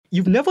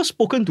You've never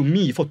spoken to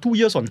me for 2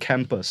 years on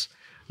campus.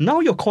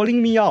 Now you're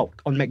calling me out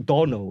on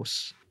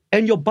McDonald's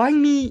and you're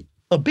buying me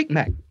a Big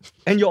Mac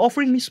and you're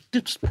offering me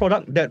this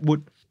product that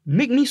would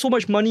make me so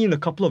much money in a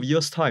couple of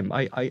years' time.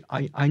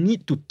 I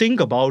need to think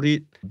about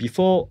it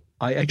before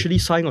I actually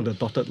sign on the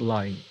dotted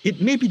line.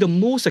 It may be the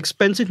most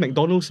expensive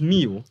McDonald's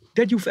meal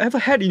that you've ever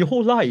had in your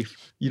whole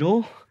life, you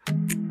know?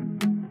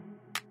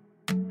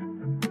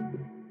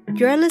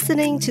 You're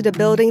listening to the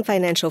Building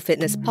Financial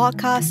Fitness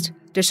podcast,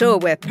 the show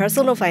where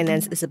personal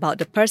finance is about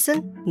the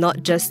person,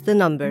 not just the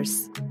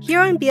numbers. Here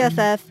on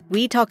BFF,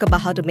 we talk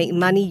about how to make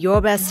money your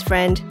best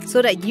friend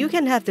so that you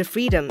can have the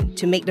freedom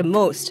to make the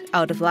most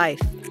out of life.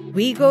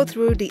 We go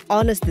through the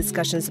honest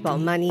discussions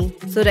about money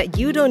so that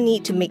you don't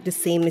need to make the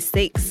same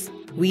mistakes.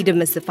 We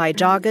demystify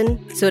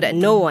jargon so that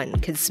no one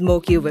can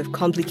smoke you with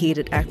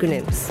complicated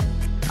acronyms.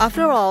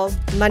 After all,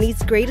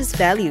 money's greatest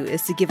value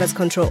is to give us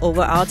control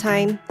over our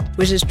time,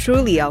 which is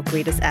truly our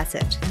greatest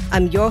asset.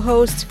 I'm your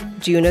host,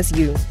 Junus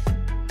Yu.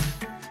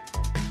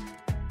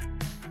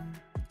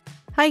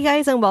 Hi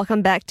guys, and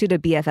welcome back to the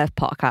BFF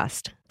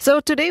podcast. So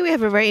today we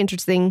have a very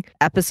interesting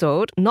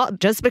episode, not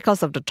just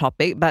because of the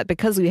topic, but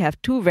because we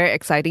have two very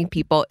exciting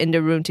people in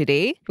the room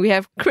today. We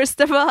have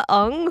Christopher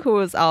Ng, who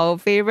is our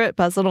favorite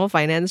personal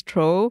finance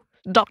troll,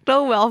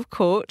 Dr. Wealth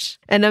Coach,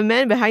 and the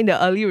man behind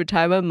the Early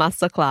Retirement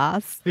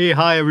Masterclass. Hey,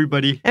 hi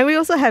everybody. And we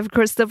also have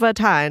Christopher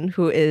Tan,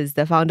 who is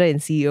the founder and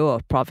CEO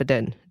of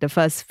Provident, the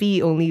first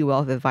fee-only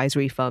wealth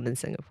advisory firm in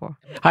Singapore.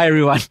 Hi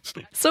everyone.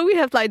 So we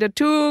have like the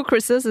two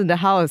Chris's in the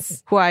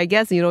house, who I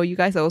guess, you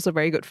guys are also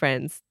very good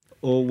friends.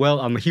 Oh, well,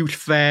 I'm a huge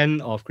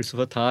fan of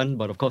Christopher Tan,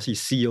 but of course he's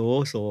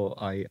CEO, so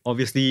I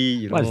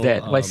obviously, What's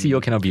that? Why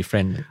CEO cannot be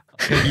friend?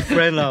 Can be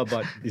friend lah,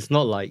 but it's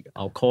not like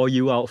I'll call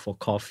you out for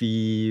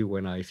coffee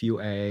when I feel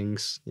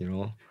angst,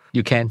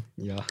 You can.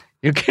 Yeah.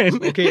 You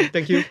can. Okay,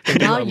 thank you.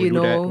 Now I will you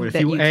do know when I that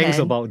feel you angst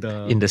can. about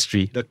the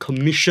Industry. the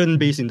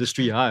commission-based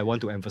industry, I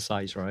want to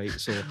emphasize, right?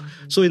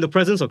 So in the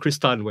presence of Chris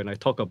Tan, when I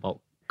talk about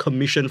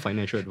commission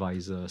financial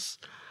advisors,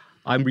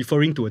 I'm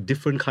referring to a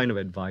different kind of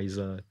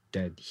advisor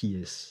that he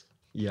is.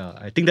 Yeah,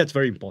 I think that's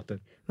very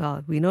important.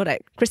 Well, we know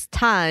that Chris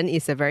Tan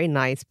is a very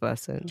nice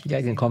person. Yeah,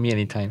 you can call me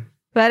anytime.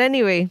 But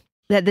anyway,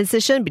 that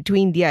decision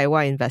between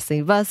DIY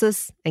investing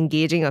versus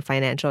engaging a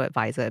financial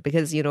advisor,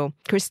 because,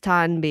 Chris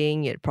Tan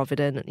being at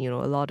Provident, a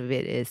lot of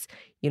it is,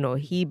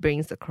 he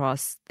brings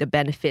across the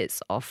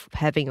benefits of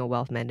having a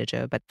wealth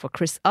manager. But for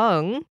Chris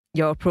Ng,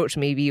 your approach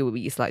maybe will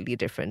be slightly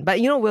different. But,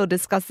 we'll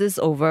discuss this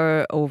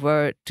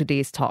over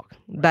today's talk.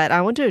 But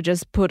I wanted to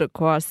just put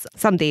across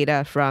some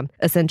data from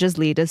Accenture's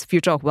latest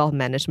Future of Wealth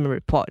Management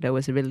report that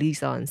was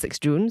released on 6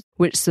 June,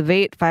 which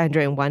surveyed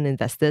 501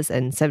 investors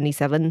and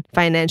 77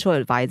 financial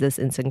advisors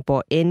in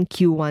Singapore in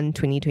Q1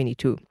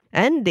 2022.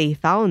 And they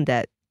found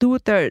that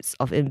 2/3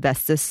 of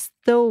investors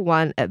still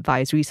want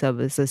advisory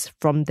services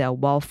from their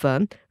wealth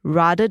firm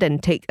rather than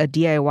take a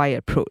DIY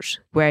approach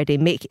where they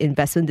make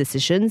investment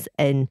decisions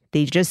and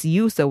they just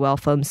use the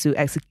wealth firms to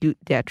execute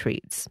their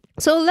trades.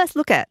 So let's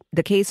look at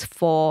the case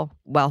for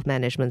wealth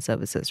management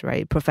services,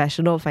 right?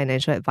 Professional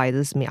financial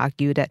advisors may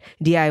argue that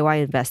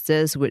DIY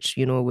investors, which,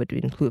 would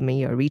include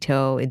many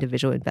retail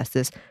individual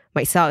investors,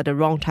 might sell at the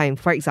wrong time,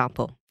 for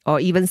example, or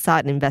even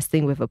start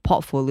investing with a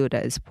portfolio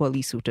that is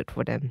poorly suited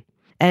for them.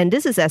 And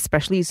this is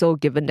especially so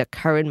given the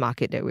current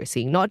market that we're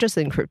seeing, not just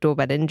in crypto,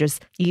 but then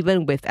just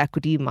even with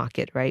equity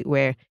market, right?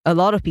 Where a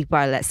lot of people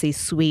are, let's say,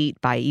 swayed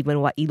by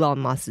even what Elon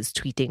Musk is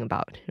tweeting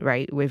about,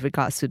 right? With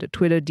regards to the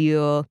Twitter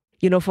deal.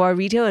 For a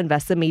retail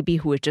investor, maybe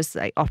who is just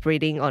like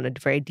operating on a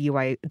very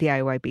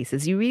DIY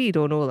basis, you really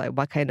don't know like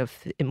what kind of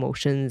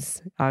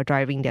emotions are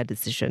driving their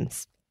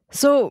decisions.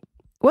 So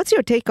what's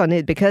your take on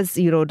it? Because,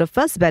 the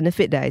first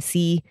benefit that I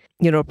see,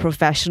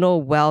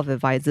 professional wealth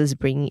advisors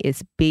bring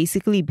is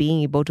basically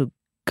being able to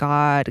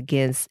guard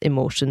against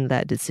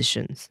emotion-led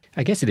decisions.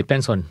 I guess it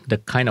depends on the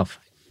kind of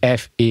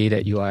FA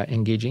that you are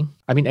engaging.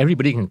 I mean,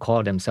 everybody can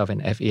call themselves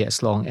an FA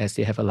as long as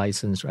they have a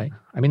license, right?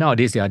 I mean,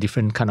 nowadays there are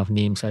different kind of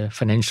names,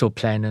 financial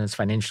planners,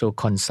 financial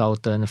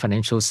consultant,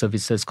 financial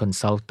services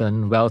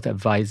consultant, wealth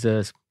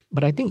advisors.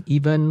 But I think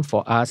even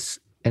for us,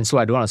 and so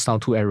I don't want to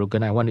sound too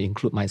arrogant, I want to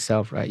include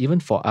myself, right? Even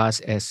for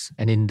us as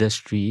an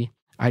industry,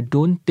 I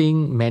don't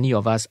think many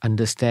of us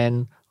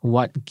understand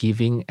what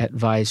giving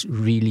advice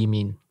really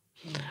means,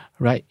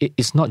 right?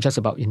 It's not just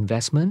about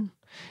investment.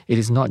 It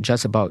is not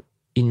just about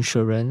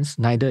insurance.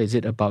 Neither is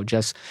it about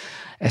just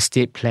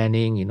estate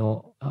planning,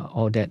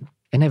 all that.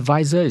 An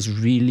advisor is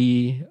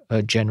really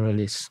a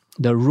generalist.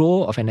 The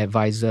role of an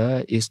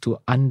advisor is to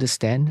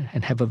understand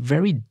and have a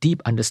very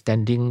deep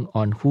understanding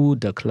on who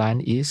the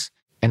client is.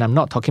 And I'm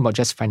not talking about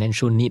just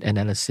financial need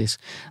analysis.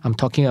 I'm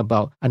talking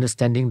about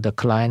understanding the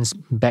client's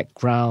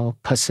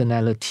background,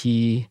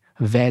 personality,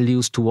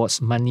 values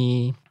towards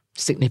money,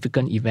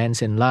 significant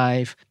events in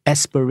life,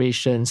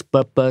 aspirations,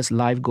 purpose,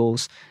 life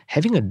goals.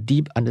 Having a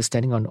deep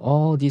understanding on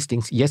all these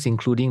things, yes,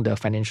 including the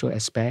financial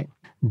aspect,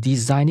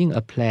 designing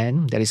a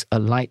plan that is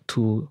aligned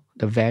to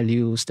the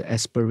values, the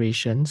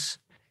aspirations,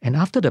 And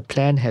after the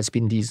plan has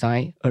been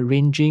designed,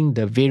 arranging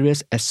the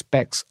various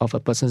aspects of a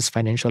person's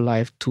financial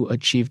life to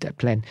achieve that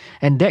plan.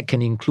 And that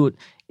can include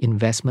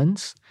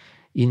investments,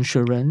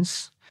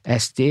 insurance,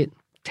 estate,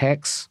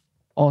 tax,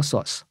 all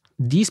sorts.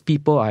 These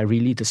people are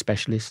really the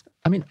specialists.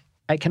 I mean,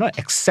 I cannot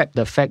accept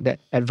the fact that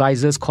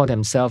advisors call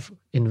themselves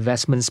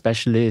investment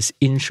specialists,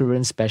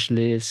 insurance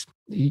specialists.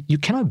 You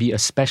cannot be a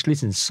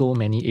specialist in so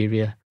many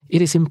areas.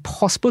 It is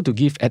impossible to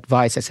give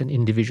advice as an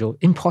individual.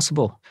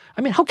 Impossible.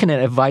 I mean, how can an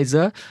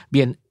advisor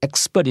be an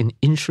expert in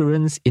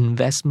insurance,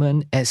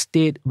 investment,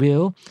 estate,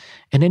 will,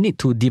 and then need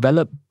to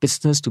develop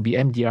business to be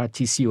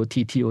MDRT,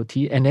 COT,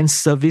 TOT, and then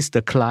service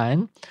the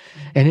client,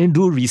 and then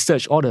do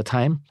research all the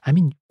time? I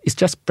mean, it's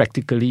just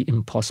practically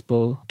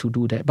impossible to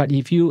do that. But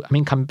if you,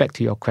 coming back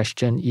to your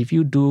question, if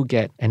you do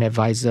get an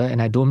advisor,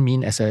 and I don't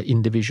mean as an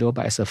individual,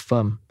 but as a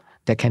firm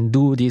that can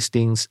do these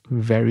things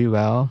very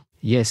well,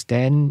 yes,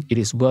 then it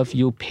is worth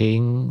you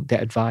paying the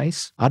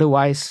advice.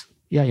 Otherwise,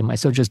 you might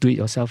as well just do it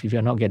yourself if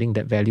you're not getting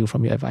that value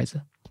from your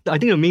advisor. I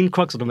think the main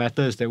crux of the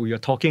matter is that we are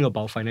talking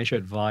about financial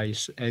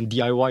advice and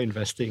DIY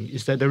investing,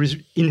 is that there is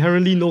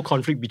inherently no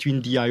conflict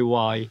between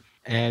DIY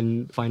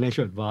and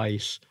financial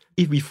advice.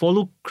 If we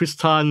follow Chris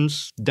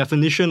Tan's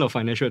definition of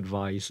financial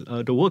advice,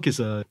 the work is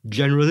a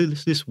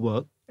generalist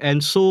work.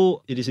 And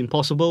so it is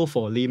impossible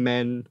for a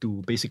layman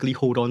to basically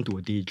hold on to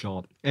a day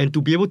job and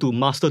to be able to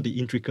master the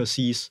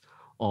intricacies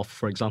of,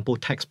 for example,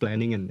 tax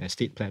planning and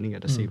estate planning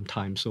at the same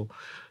time.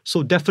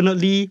 So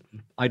definitely,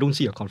 I don't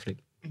see a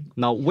conflict.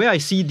 Now, where I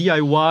see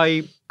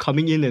DIY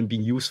coming in and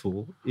being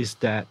useful is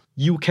that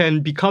you can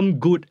become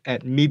good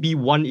at maybe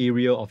one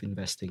area of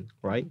investing,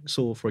 right?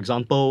 So, for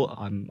example,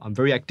 I'm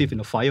very active in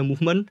the FIRE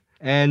movement,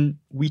 and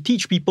we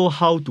teach people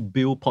how to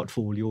build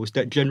portfolios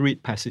that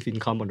generate passive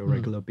income on a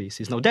regular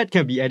basis. Now, that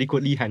can be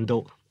adequately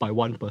handled by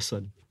one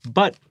person.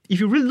 But if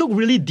you look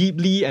really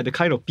deeply at the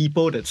kind of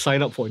people that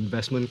sign up for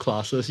investment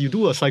classes, you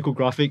do a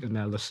psychographic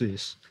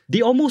analysis.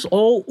 They almost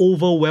all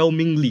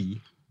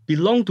overwhelmingly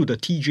belong to the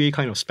TJ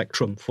kind of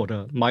spectrum for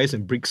the Myers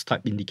and Briggs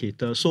type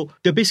indicator. So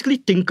they're basically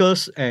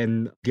thinkers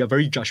and they're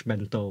very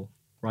judgmental,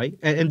 right?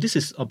 And this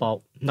is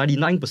about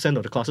 99%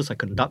 of the classes I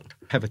conduct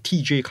have a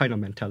TJ kind of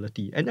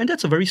mentality. And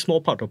that's a very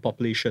small part of the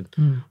population,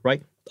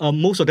 right?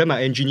 Most of them are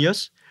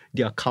engineers,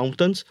 they're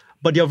accountants,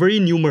 but they're very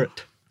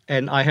numerate.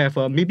 And I have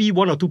maybe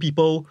one or two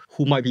people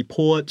who might be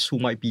poets, who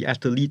might be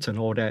athletes and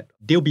all that.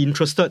 They'll be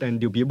interested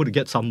and they'll be able to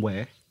get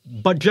somewhere.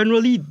 But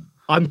generally,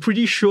 I'm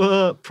pretty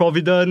sure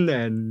Provident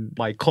and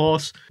my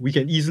course, we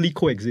can easily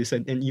coexist.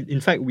 And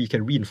in fact, we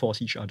can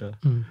reinforce each other.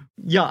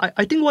 Yeah,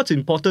 I think what's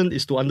important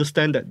is to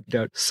understand that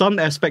there are some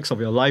aspects of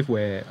your life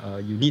where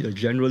you need a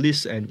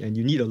generalist and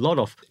you need a lot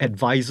of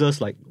advisors,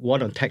 like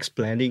one on tax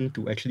planning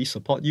to actually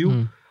support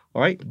you.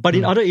 All right. But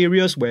in other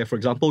areas where, for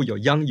example, you're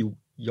young,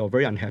 you're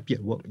very unhappy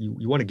at work,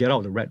 you want to get out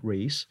of the rat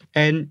race,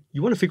 and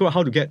you want to figure out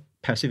how to get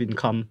passive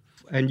income,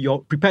 and you're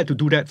prepared to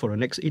do that for the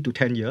next 8 to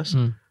 10 years,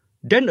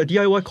 then a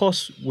DIY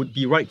course would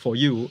be right for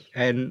you.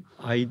 And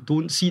I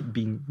don't see it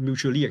being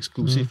mutually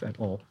exclusive at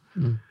all.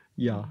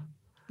 Yeah.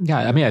 Yeah,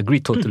 I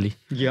agree totally.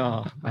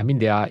 Yeah.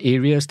 There are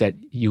areas that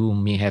you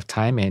may have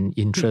time and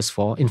interest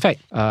for. In fact,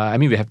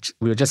 we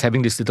were just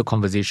having this little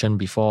conversation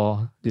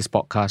before this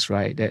podcast,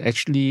 right? That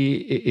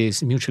actually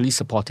is mutually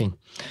supporting.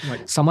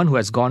 Right. Someone who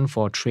has gone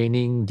for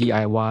training,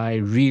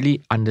 DIY,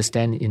 really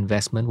understand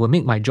investment will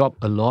make my job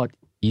a lot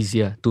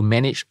easier to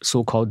manage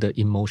so-called the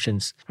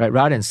emotions, right?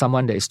 Rather than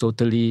someone that is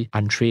totally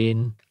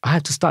untrained, I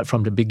have to start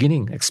from the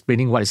beginning,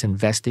 explaining what is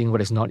investing,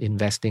 what is not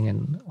investing,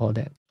 and all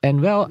that.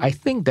 And I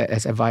think that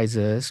as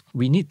advisors,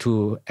 we need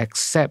to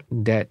accept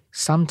that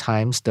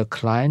sometimes the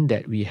client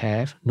that we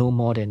have know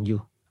more than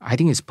you. I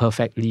think it's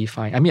perfectly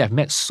fine. I've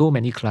met so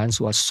many clients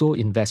who are so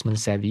investment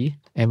savvy,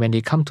 and when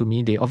they come to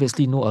me, they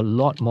obviously know a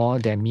lot more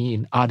than me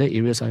in other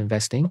areas of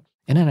investing.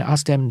 And then I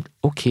ask them,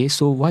 okay,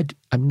 so what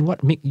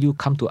made you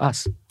come to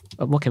us?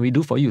 What can we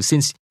do for you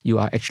since you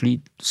are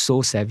actually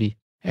so savvy?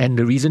 And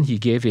the reason he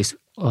gave is,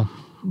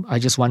 I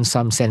just want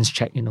some sense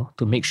check,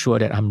 to make sure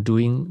that I'm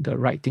doing the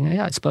right thing.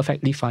 Yeah, it's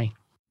perfectly fine.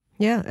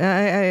 Yeah,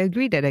 I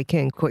agree that I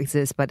can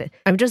coexist, but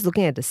I'm just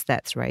looking at the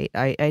stats, right?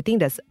 I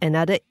think that's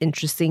another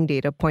interesting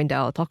data point that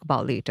I'll talk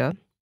about later.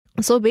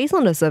 So based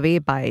on the survey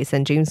by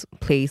St. James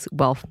Place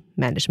Wealth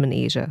Management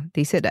Asia,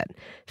 they said that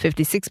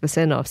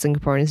 56% of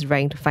Singaporeans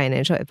ranked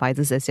financial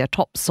advisors as their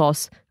top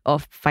source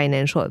of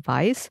financial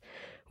advice,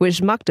 which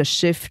marked a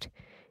shift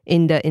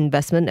in the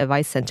investment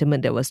advice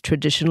sentiment that was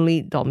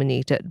traditionally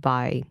dominated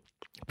by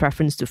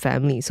preference to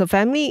family. So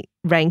family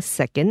ranks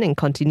second and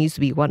continues to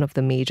be one of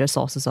the major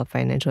sources of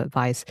financial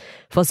advice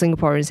for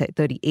Singaporeans at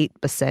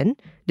 38%.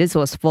 This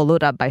was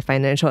followed up by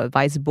financial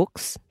advice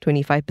books,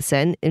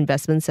 25%,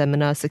 investment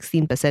seminars,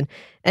 16%,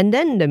 and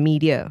then the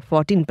media,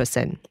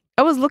 14%.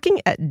 I was looking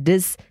at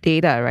this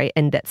data, right,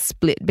 and that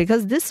split,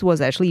 because this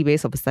was actually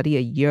based on a study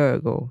a year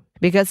ago.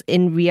 Because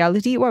in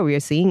reality, what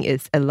we're seeing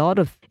is a lot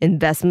of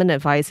investment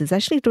advice is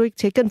actually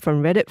taken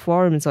from Reddit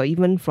forums or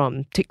even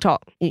from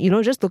TikTok.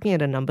 Just looking at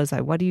the numbers,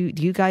 like, what do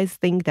you guys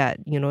think that,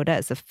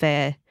 that's a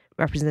fair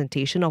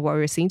representation of what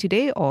we're seeing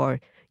today,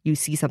 or you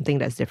see something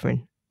that's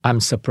different? I'm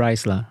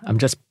surprised lah. I'm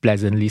just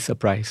pleasantly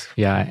surprised.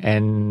 Yeah.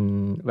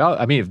 And well,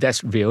 I mean, if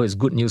that's real, it's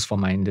good news for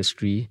my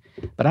industry.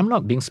 But I'm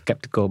not being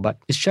skeptical. But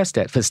it's just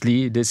that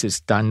firstly, this is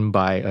done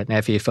by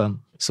an FA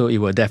firm. So it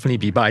will definitely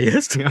be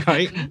biased.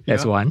 Right?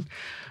 That's one.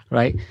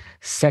 Right.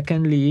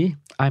 Secondly,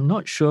 I'm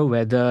not sure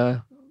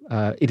whether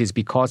it is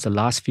because the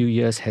last few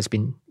years has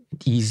been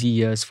easy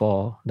years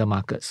for the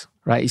markets.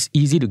 Right. It's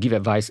easy to give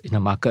advice in a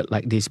market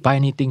like this. Buy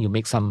anything, you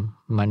make some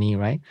money,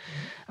 right?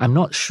 I'm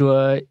not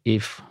sure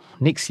if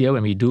next year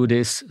when we do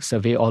this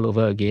survey all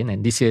over again,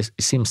 and this year it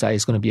seems like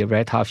it's going to be a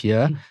very tough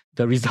year,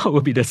 the result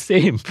will be the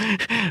same,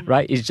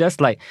 right? It's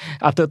just like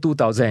after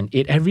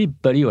 2008,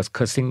 everybody was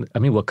cursing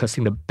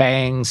the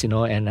banks, and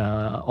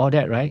all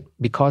that, right?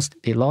 Because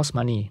they lost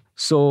money.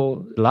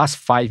 So the last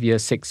 5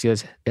 years, 6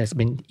 years, has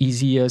been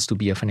easy years to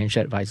be a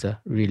financial advisor,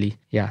 really.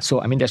 Yeah.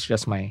 So I mean, that's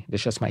just my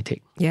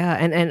take. Yeah,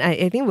 and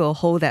I think we'll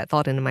hold that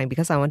thought in mind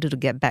because I wanted to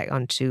get back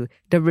onto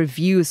the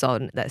reviews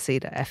on, let's say,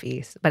 the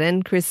FAs. But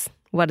then, Chris,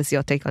 what is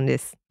your take on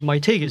this? My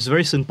take is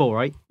very simple,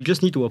 right? You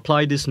just need to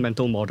apply this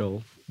mental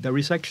model. There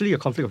is actually a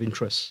conflict of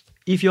interest.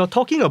 If you're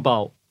talking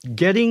about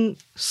getting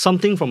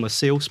something from a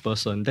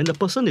salesperson, then the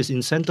person is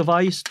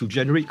incentivized to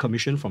generate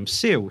commission from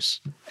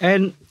sales.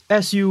 And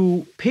as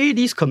you pay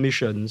these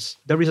commissions,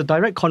 there is a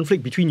direct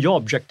conflict between your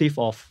objective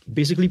of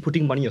basically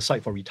putting money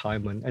aside for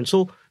retirement. And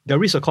so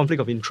there is a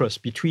conflict of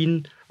interest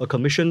between a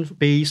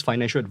commission-based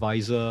financial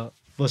advisor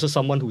versus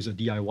someone who's a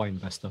DIY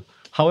investor.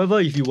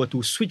 However, if you were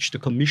to switch the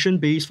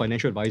commission-based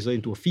financial advisor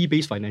into a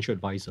fee-based financial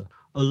advisor,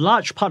 a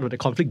large part of the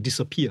conflict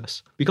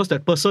disappears because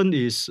that person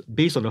is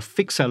based on a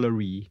fixed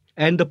salary.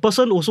 And the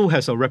person also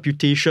has a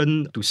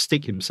reputation to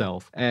stake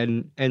himself.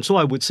 And so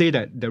I would say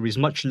that there is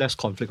much less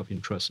conflict of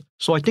interest.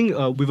 So I think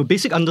with a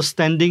basic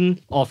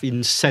understanding of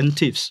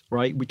incentives,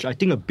 right, which I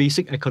think a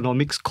basic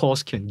economics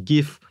course can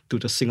give to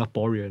the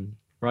Singaporean,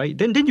 right,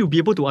 then you'll be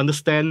able to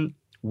understand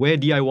where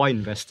DIY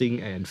investing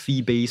and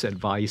fee-based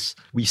advice,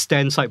 we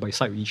stand side by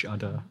side with each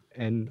other.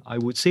 And I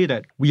would say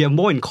that we have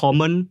more in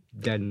common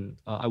than,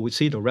 I would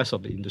say, the rest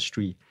of the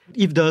industry.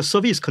 If the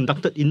survey is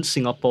conducted in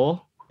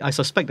Singapore, I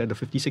suspect that the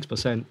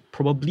 56%,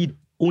 probably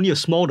only a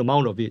small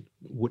amount of it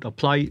would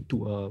apply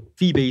to a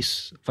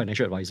fee-based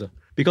financial advisor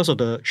because of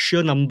the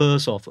sheer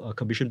numbers of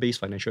commission-based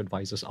financial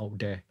advisors out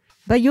there.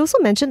 But you also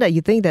mentioned that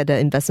you think that the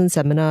investment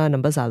seminar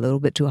numbers are a little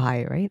bit too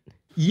high, right?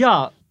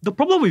 Yeah, the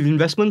problem with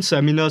investment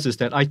seminars is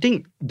that I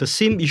think the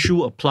same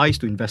issue applies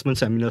to investment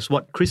seminars,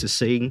 what Chris is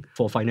saying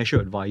for financial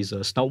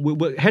advisors. Now,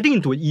 we're heading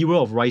into an era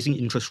of rising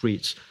interest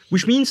rates,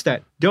 which means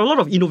that there are a lot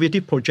of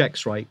innovative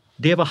projects, right?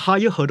 They have a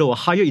higher hurdle, a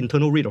higher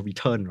internal rate of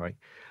return, right?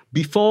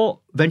 Before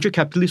venture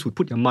capitalists would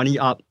put their money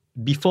up,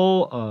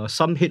 before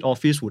some head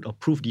office would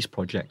approve these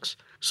projects.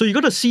 So you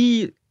got to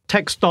see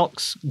tech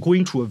stocks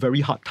going through a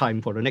very hard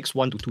time for the next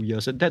 1 to 2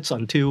 years, and that's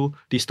until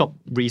they stop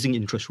raising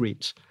interest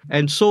rates.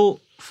 And so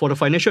for the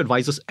financial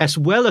advisors, as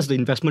well as the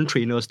investment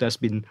trainers that's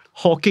been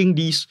hawking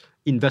these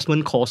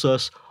investment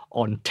courses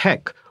on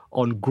tech,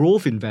 on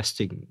growth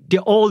investing,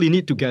 they're all in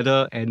it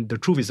together, and the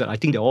truth is that I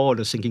think they're all on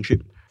a sinking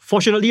ship.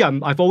 Fortunately,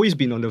 I've always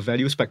been on the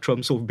value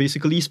spectrum, so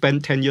basically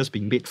spent 10 years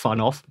being made fun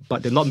of,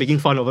 but they're not making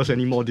fun of us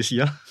anymore this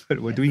year.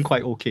 We're doing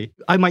quite okay.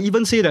 I might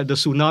even say that the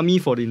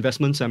tsunami for the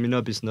investment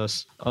seminar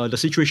business, the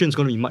situation is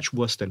going to be much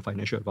worse than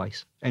financial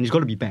advice, and it's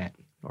going to be bad.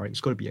 All right,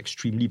 it's going to be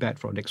extremely bad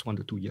for the next 1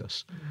 to 2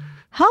 years.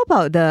 How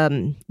about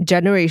the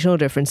generational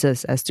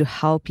differences as to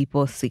how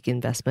people seek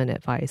investment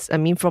advice? I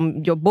mean,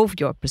 from both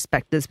your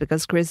perspectives,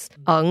 because Chris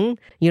Ng,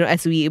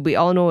 as we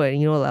all know,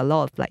 a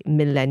lot of like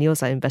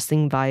millennials are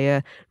investing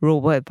via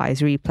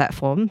robo-advisory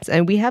platforms.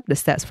 And we have the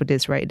stats for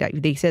this, right? That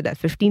they said that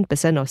 15%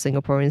 of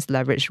Singaporeans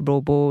leverage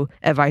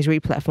robo-advisory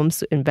platforms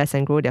to invest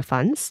and grow their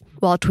funds,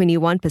 while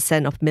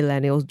 21% of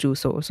millennials do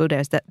so. So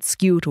there's that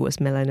skew towards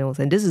millennials.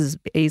 And this is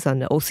based on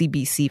the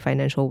OCBC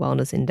Financial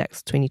Wellness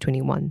Index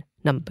 2021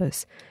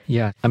 numbers.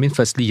 Yeah, I mean,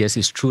 firstly, yes,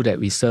 it's true that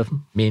we serve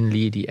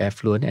mainly the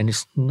affluent, and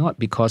it's not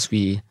because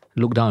we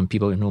look down on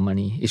people with no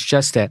money. It's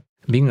just that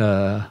being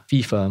a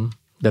fee firm,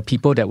 the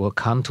people that will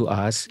come to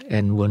us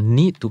and will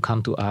need to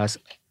come to us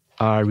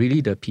are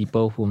really the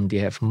people whom they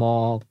have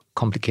more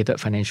complicated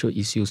financial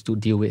issues to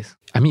deal with.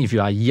 I mean, if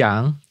you are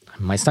young,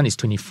 my son is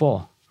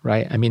 24,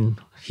 right? I mean,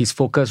 his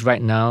focus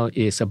right now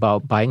is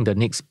about buying the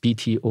next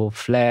BTO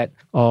flat,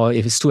 or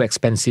if it's too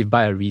expensive,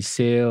 buy a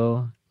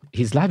resale.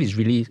 His life is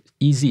really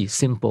easy,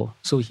 simple.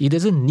 So he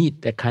doesn't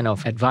need that kind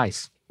of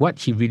advice. What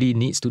he really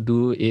needs to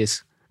do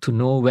is to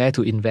know where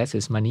to invest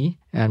his money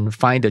and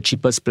find the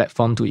cheapest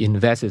platform to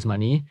invest his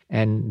money.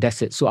 And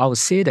that's it. So I would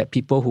say that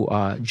people who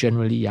are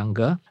generally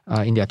younger,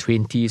 in their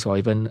 20s or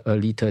even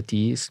early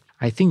 30s,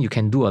 I think you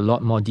can do a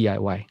lot more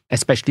DIY,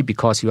 especially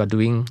because you are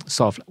doing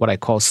sort of what I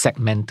call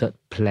segmented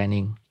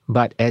planning.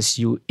 But as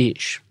you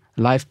age,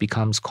 life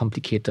becomes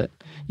complicated.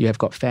 You have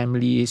got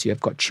families, you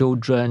have got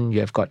children, you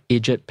have got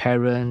aged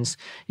parents,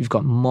 you've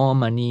got more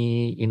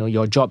money,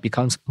 your job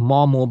becomes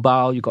more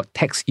mobile, you've got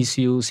tax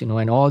issues, and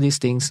all these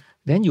things.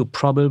 Then you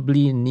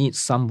probably need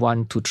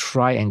someone to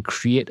try and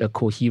create a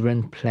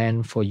coherent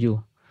plan for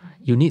you.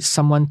 You need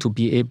someone to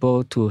be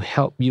able to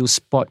help you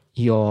spot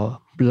your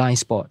blind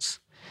spots.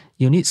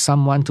 You need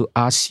someone to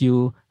ask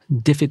you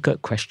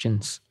difficult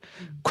questions.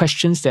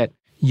 Questions that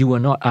you will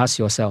not ask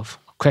yourself.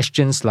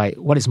 Questions like,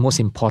 what is most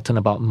important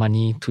about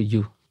money to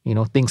you?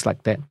 Things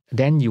like that.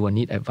 Then you will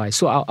need advice.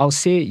 So I'll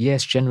say,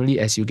 yes, generally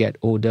as you get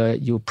older,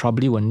 you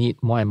probably will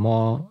need more and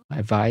more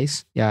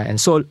advice. Yeah. And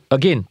so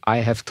again, I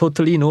have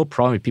totally no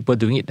problem with people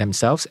doing it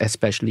themselves,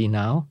 especially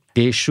now.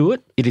 They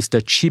should. It is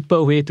the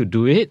cheaper way to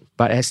do it.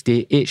 But as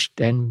they age,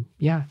 then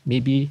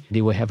maybe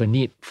they will have a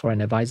need for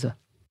an advisor.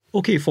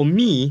 Okay, for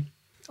me,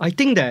 I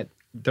think that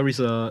there is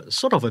a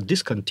sort of a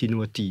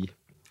discontinuity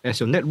as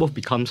your net worth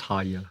becomes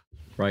higher,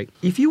 right?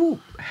 If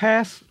you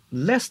have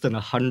less than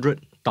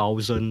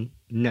 100,000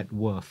 net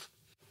worth,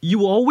 you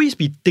will always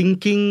be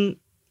thinking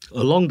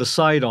along the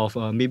side of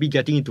maybe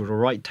getting into the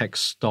right tech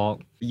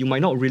stock. You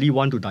might not really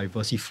want to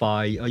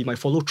diversify. You might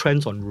follow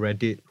trends on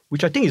Reddit,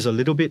 which I think is a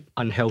little bit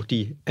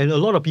unhealthy. And a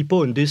lot of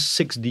people in this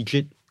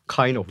 6-digit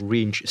kind of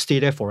range stay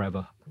there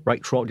forever,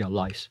 right, throughout their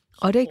lives.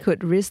 Or they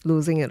could risk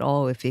losing it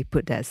all if they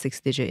put that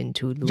 6-digit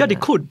into Luna. Yeah, they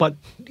could, but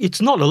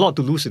it's not a lot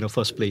to lose in the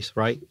first place,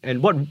 right?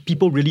 And what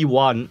people really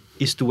want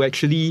is to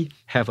actually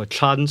have a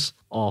chance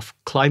of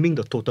climbing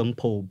the totem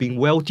pole, being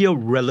wealthier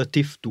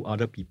relative to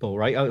other people,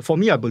 right? For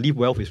me, I believe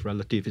wealth is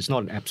relative. It's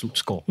not an absolute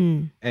score.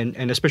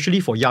 And especially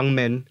for young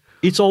men,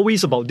 it's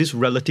always about this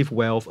relative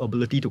wealth,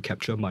 ability to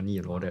capture money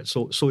and all that.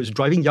 So it's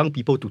driving young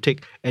people to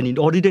take an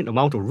inordinate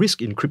amount of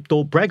risk in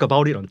crypto, brag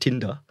about it on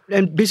Tinder.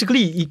 And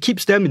basically, it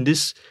keeps them in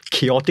this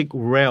chaotic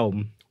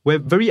realm where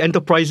very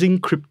enterprising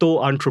crypto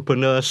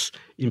entrepreneurs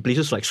in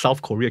places like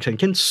South Korea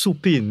can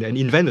swoop in and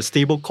invent a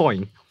stable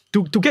coin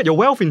to get your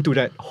wealth into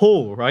that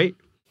hole, right?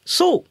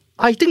 So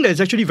I think that it's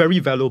actually very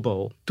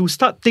valuable to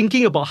start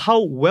thinking about how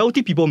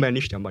wealthy people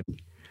manage their money.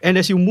 And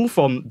as you move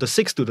from the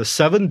 6 to the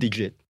 7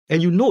 digit,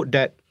 and you note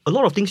that a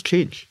lot of things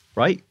change,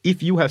 right?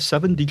 If you have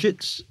 7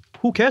 digits,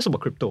 who cares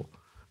about crypto?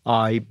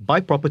 I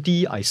buy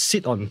property, I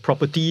sit on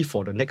property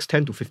for the next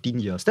 10 to 15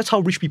 years. That's how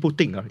rich people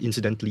think,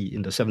 incidentally,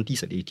 in the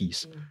 70s and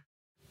 80s.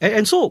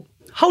 And so,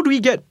 how do we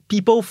get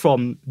people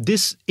from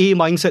this A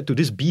mindset to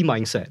this B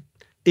mindset?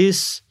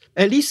 Is,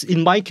 at least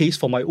in my case,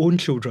 for my own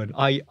children,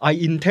 I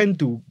intend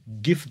to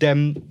give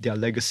them their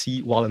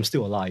legacy while I'm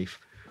still alive,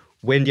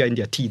 when they're in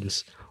their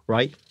teens.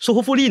 Right? So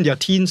hopefully in their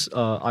teens,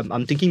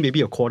 I'm thinking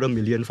maybe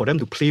 $250,000 for them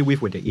to play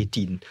with when they're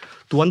 18,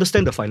 to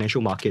understand the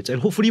financial markets. And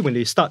hopefully when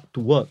they start to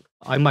work,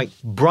 I might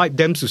bribe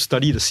them to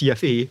study the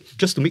CFA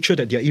just to make sure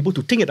that they're able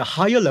to think at a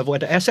higher level,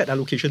 at the asset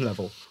allocation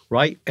level,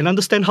 right? And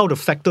understand how the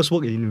factors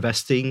work in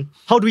investing.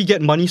 How do we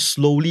get money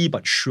slowly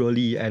but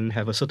surely and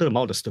have a certain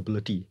amount of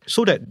stability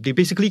so that they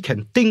basically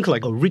can think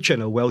like a rich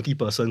and a wealthy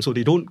person, so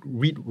they don't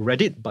read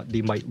Reddit, but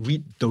they might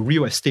read the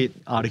real estate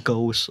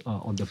articles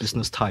on the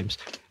Business Times.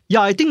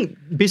 Yeah, I think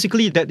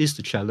basically that is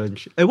the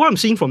challenge. And what I'm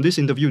seeing from this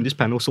interview in this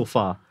panel so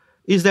far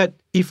is that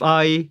if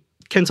I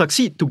can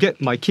succeed to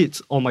get my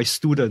kids or my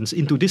students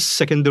into this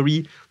second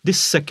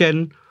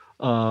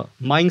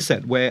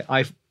mindset where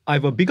I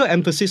have a bigger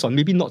emphasis on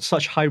maybe not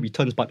such high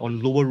returns, but on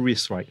lower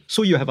risk, right?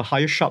 So you have a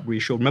higher Sharpe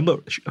ratio. Remember,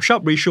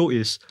 Sharpe ratio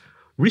is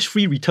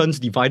risk-free returns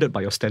divided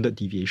by your standard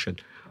deviation.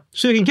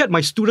 So you can get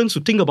my students to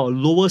think about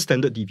lower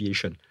standard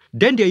deviation.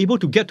 Then they're able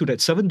to get to that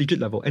 7-digit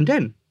level. And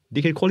then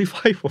they can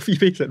qualify for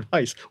fee-based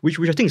advice, which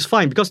I think is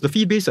fine, because the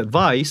fee-based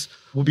advice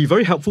will be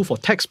very helpful for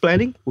tax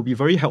planning, will be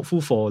very helpful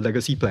for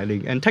legacy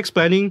planning. And tax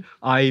planning,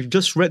 I've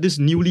just read this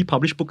newly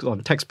published book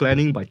on tax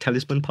planning by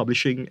Talisman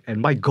Publishing,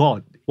 and my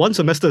God, one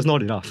semester is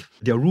not enough.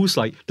 There are rules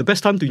like the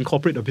best time to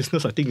incorporate a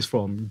business, I think, is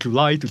from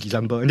July to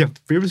December, and there are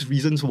various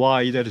reasons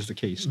why that is the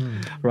case,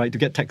 right, to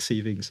get tax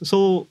savings.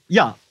 So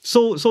yeah,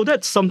 so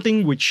that's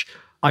something which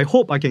I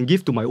hope I can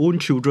give to my own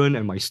children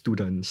and my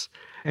students.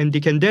 And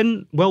they can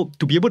then,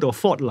 to be able to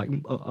afford like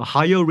a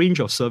higher range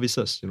of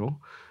services, to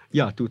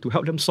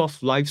help them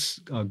solve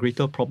life's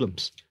greater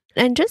problems.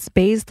 And just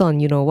based on,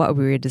 what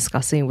we were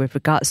discussing with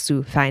regards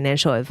to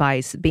financial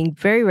advice being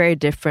very, very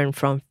different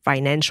from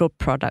financial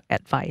product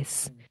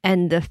advice.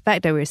 And the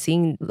fact that we're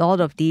seeing a lot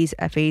of these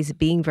FAs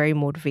being very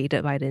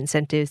motivated by the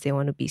incentives, they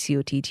want to be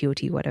COT,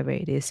 TOT, whatever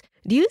it is.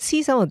 Do you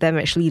see some of them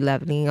actually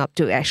leveling up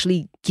to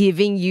actually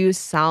giving you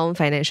sound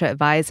financial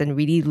advice and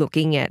really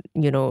looking at,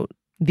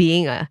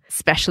 being a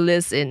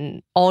specialist in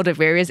all the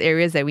various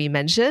areas that we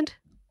mentioned?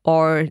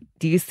 Or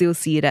do you still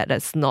see that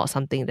that's not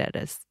something that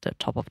is the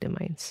top of their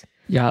minds?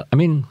 Yeah, I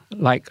mean,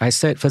 like I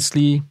said,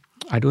 firstly,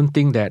 I don't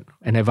think that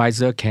an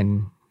advisor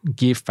can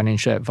give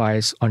financial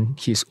advice on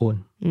his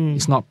own.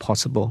 It's not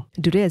possible.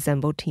 Do they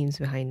assemble teams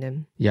behind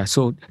them? Yeah,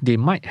 so they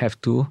might have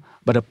to.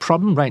 But the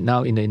problem right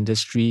now in the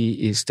industry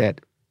is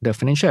that the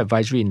financial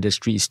advisory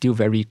industry is still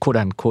very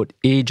quote-unquote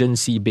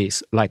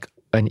agency-based, like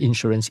an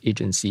insurance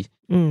agency.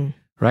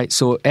 Right?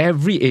 So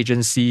every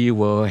agency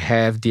will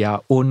have their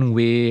own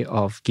way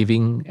of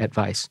giving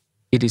advice.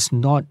 It is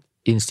not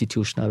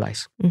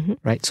institutionalized,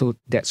 right? So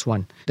that's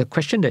one. The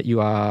question that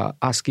you are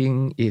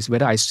asking is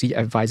whether I see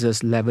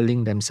advisors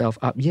leveling themselves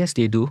up. Yes,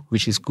 they do,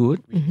 which is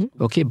good.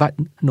 Okay, but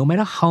no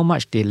matter how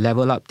much they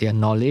level up their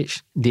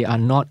knowledge, they are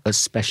not a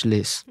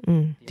specialist.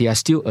 They are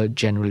still a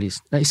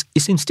generalist. Now,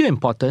 it's still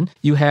important.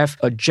 You have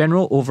a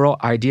general overall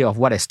idea of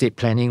what estate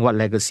planning, what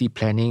legacy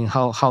planning,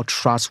 how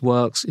trust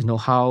works,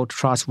 how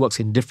trust works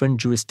in different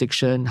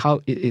jurisdictions,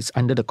 how it is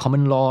under the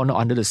common law, not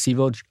under the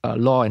civil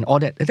law and all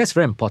that. That's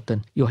very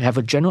important. You have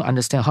a general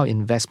understand how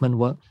investment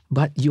works,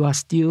 but you are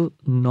still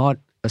not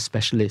a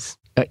specialist.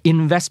 An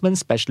investment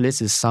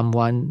specialist is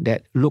someone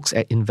that looks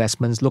at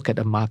investments, look at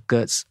the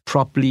markets,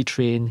 properly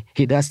trained.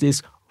 He does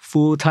this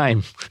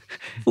full-time.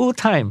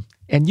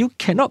 And you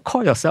cannot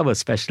call yourself a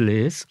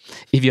specialist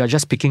if you are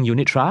just picking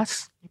unit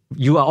trusts.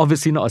 You are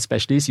obviously not a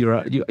specialist.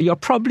 You're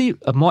probably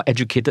a more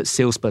educated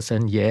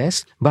salesperson,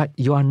 yes, but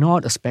you are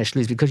not a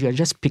specialist because you are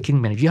just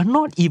picking manager. You are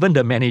not even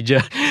the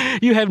manager.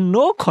 You have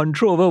no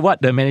control over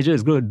what the manager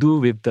is going to do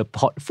with the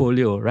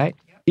portfolio, right?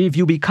 If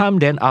you become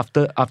then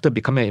after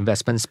becoming an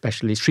investment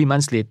specialist, 3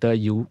 months later,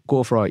 you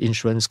go for an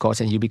insurance course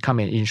and you become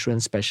an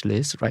insurance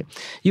specialist, right?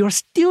 You are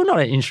still not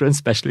an insurance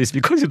specialist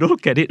because you don't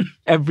look at it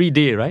every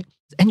day, right?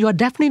 And you are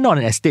definitely not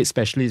an estate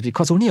specialist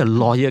because only a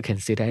lawyer can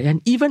say that. And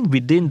even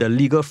within the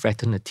legal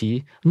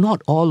fraternity,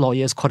 not all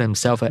lawyers call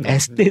themselves an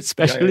estate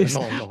specialist,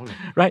 No.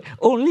 right?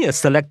 Only a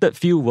selected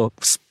few will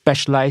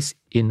specialize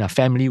in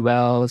family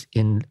wealth,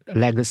 in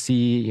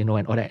legacy, and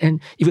all that. And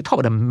if you talk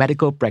about the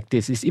medical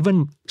practice, it's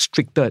even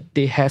stricter.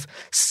 They have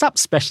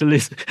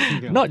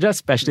subspecialists, not just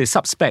specialists,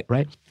 subspec,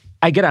 right?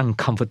 I get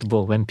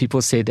uncomfortable when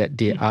people say that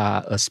they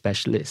are a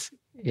specialist.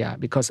 Yeah,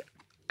 because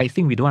I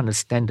think we don't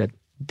understand the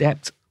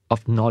depth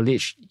of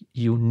knowledge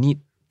you need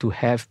to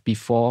have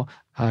before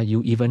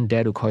you even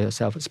dare to call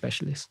yourself a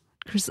specialist.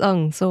 Chris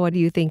Ng, so what do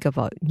you think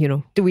about,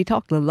 we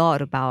talked a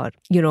lot about,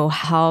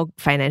 how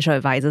financial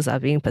advisors are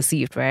being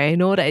perceived, right? I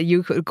know that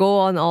you could go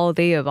on all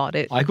day about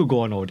it. I could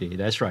go on all day,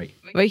 that's right.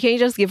 But can you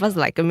just give us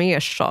maybe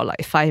a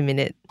short, 5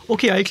 minute?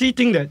 Okay, I actually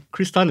think that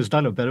Chris Tan has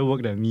done a better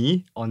work than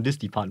me on this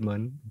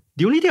department.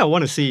 The only thing I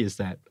want to say is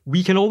that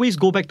we can always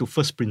go back to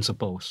first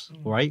principles,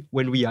 right?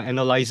 When we are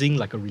analyzing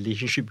a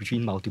relationship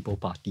between multiple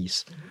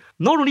parties.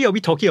 Not only are we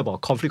talking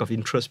about conflict of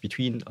interest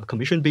between a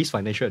commission-based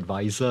financial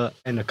advisor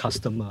and a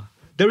customer,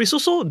 there is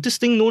also this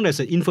thing known as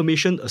an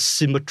information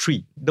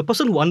asymmetry. The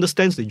person who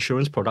understands the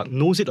insurance product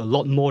knows it a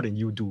lot more than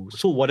you do.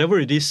 So whatever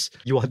it is,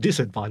 you are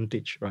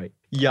disadvantaged, right?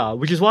 Yeah,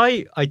 which is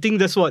why I think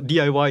that's what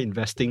DIY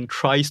investing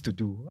tries to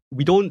do.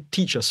 We don't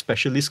teach a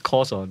specialist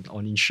course on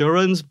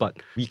insurance, but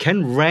we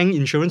can rank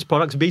insurance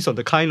products based on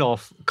the kind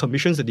of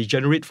commissions that they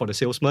generate for the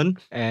salesman.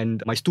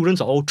 And my students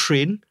are all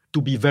trained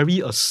to be very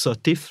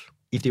assertive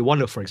if they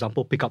want to, for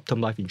example, pick up term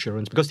life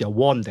insurance because they are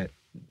warned that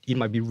it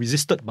might be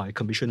resisted by a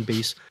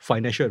commission-based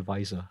financial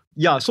advisor.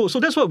 Yeah, so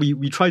that's what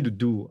we try to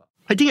do.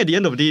 I think at the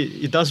end of the day,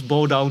 it does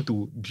boil down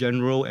to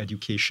general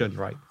education,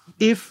 right?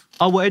 If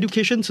our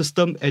education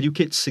system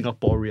educates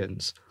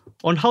Singaporeans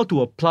on how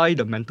to apply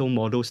the mental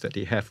models that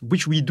they have,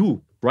 which we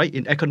do, right?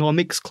 In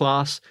economics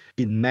class,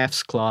 in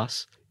maths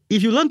class,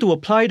 if you learn to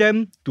apply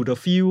them to the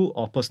field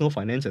of personal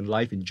finance and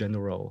life in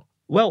general,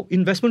 well,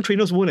 investment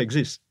trainers won't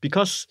exist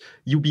because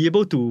you'll be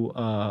able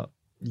to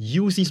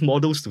use these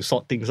models to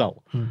sort things out,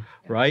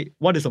 right?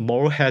 What is a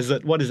moral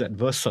hazard? What is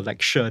adverse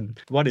selection?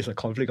 What is a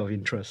conflict of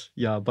interest?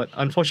 Yeah, but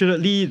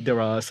unfortunately,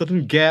 there are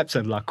certain gaps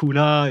and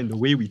lacuna in the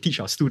way we teach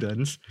our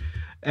students.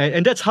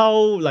 And that's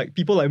how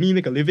people like me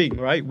make a living,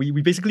 right? We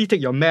basically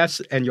take your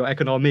maths and your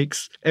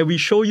economics and we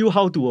show you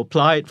how to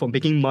apply it for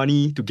making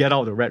money, to get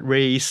out of the rat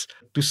race,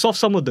 to solve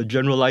some of the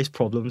generalized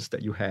problems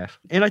that you have.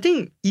 And I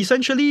think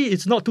essentially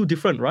it's not too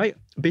different, right?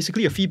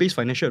 Basically a fee-based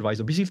financial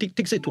advisor basically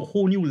takes it to a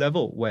whole new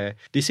level where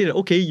they say that,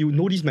 okay, you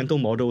know these mental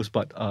models,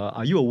 but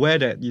are you aware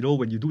that,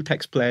 when you do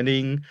tax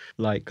planning,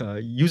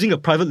 using a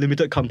private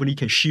limited company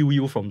can shield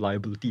you from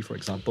liability, for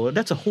example?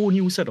 That's a whole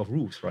new set of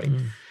rules, right?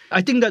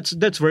 I think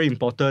that's very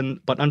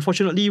important, but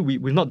unfortunately,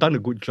 we've not done a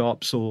good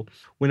job. So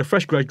when a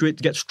fresh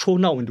graduate gets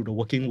thrown out into the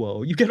working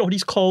world, you get all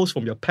these calls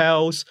from your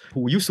pals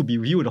who used to be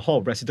with you in the Hall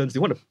of Residence. They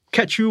want to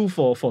catch you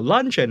for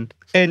lunch and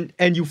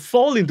you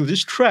fall into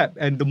this trap.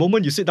 And the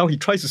moment you sit down, he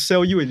tries to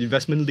sell you an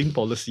investment-linked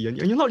policy, and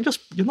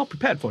you're not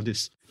prepared for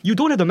this. You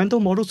don't have the mental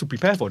models to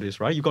prepare for this,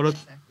 right? You got to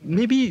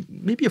maybe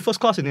a first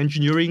class in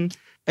engineering,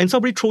 and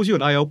somebody throws you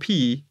an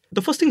ILP.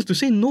 The first thing is to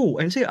say no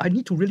and say, I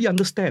need to really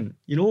understand,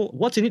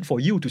 what's in it for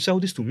you to sell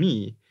this to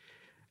me.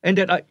 And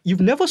that you've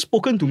never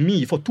spoken to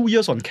me for 2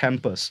 years on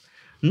campus.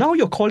 Now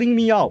you're calling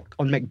me out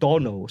on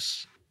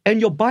McDonald's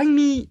and you're buying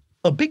me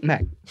a Big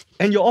Mac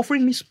and you're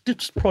offering me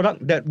this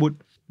product that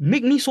would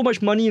make me so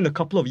much money in a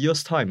couple of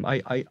years' time.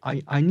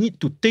 I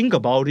need to think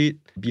about it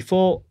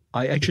before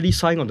I actually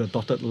sign on the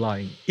dotted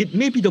line. It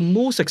may be the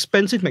most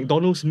expensive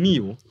McDonald's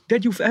meal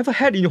that you've ever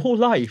had in your whole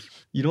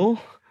life,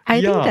 I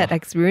think that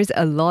experience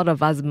a lot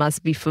of us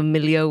must be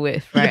familiar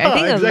with, right? Yeah, I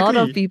think exactly. A lot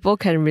of people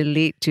can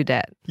relate to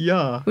that.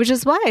 Yeah. Which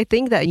is why I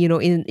think that,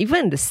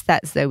 even the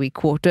stats that we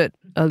quoted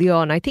earlier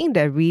on, I think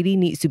there really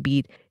needs to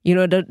be,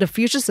 the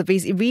future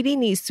surveys, it really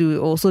needs to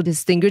also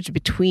distinguish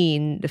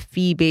between the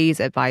fee-based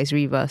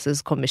advisory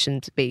versus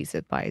commission-based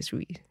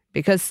advisory.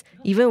 Because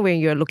even when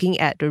you're looking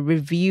at the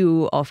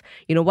review of,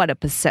 what the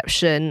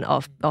perception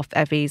of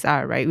FAs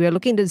are, right? We are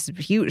looking at this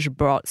huge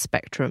broad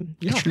spectrum.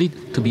 Actually,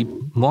 to be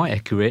more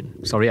accurate,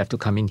 sorry, I have to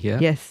come in here.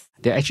 Yes.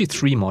 There are actually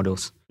three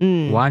models.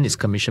 One is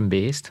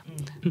commission-based,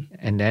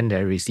 and then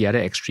there is the other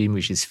extreme,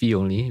 which is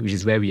fee-only, which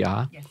is where we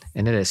are,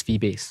 and then there's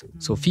fee-based.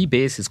 So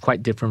fee-based is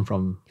quite different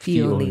from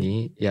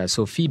fee-only. Yeah,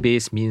 so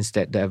fee-based means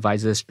that the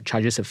advisor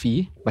charges a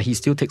fee, but he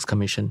still takes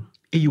commission.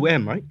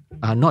 AUM, right?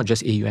 Not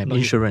just AUM,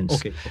 insurance.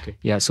 Okay.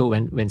 Yeah, so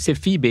when say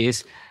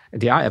fee-based,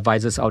 there are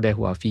advisors out there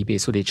who are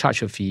fee-based, so they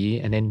charge a fee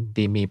and then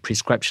they may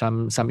prescribe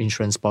some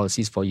insurance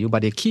policies for you,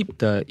 but they keep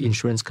the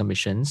insurance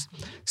commissions.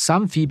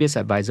 Some fee-based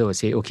advisor will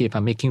say, okay, if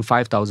I'm making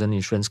 5,000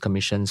 insurance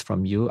commissions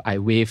from you, I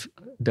waive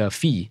the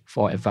fee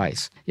for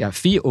advice. Yeah,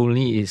 fee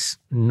only is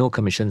no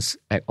commissions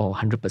at all,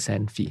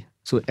 100% fee.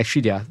 So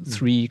actually there are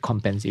three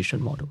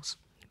compensation models.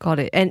 Got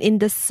it. And in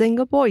the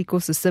Singapore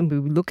ecosystem, we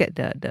look at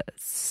the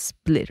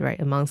split, right,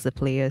 amongst the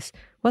players.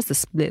 What's the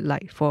split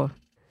like for?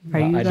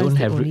 I don't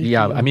have.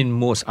 I mean,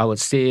 most, I would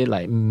say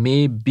like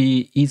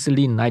maybe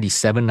easily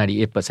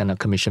 97-98% are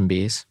commission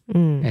based,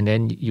 and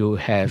then you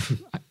have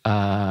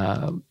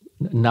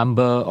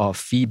number of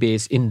fee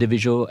based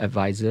individual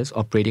advisors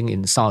operating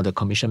in some of the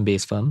commission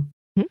based firm.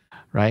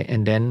 Right.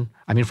 And then,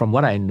 I mean, from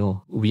what I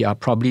know, we are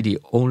probably the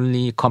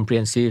only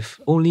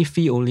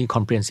fee-only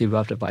comprehensive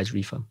wealth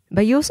advisory firm.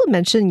 But you also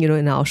mentioned,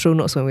 in our show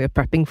notes when we were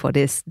prepping for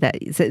this,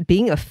 that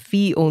being a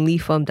fee-only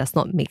firm does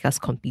not make us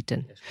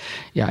competent.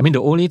 Yeah. I mean,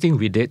 the only thing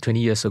we did 20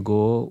 years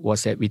ago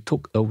was that we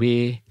took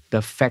away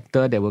the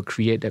factor that will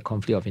create the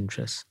conflict of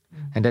interest,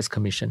 and that's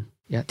commission.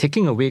 Yeah,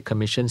 taking away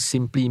commission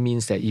simply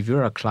means that if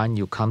you're a client,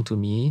 you come to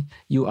me,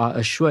 you are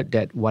assured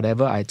that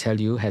whatever I tell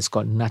you has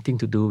got nothing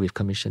to do with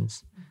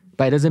commissions.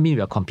 But it doesn't mean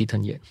we are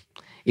competent yet.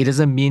 It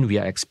doesn't mean we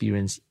are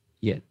experienced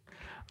yet,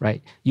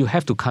 right? You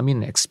have to come in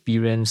and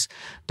experience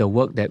the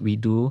work that we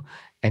do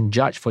and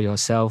judge for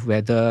yourself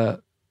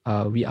whether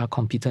we are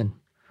competent,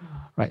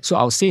 right? So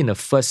I'll say in the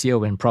first year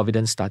when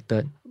Providence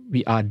started,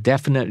 we are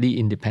definitely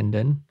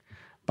independent,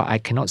 but I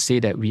cannot say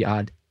that we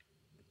are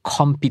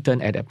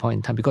competent at that point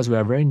in time because we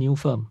are a very new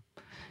firm.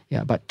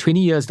 Yeah, but 20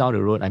 years down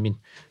the road, I mean,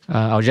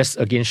 I was just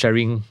again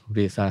sharing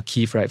with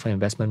Keith, right, for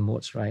investment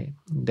modes, right,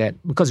 that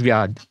because we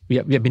have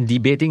been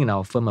debating in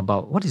our firm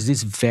about what is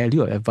this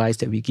value of advice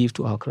that we give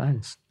to our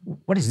clients?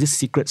 What is this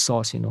secret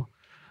sauce,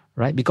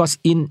 right? Because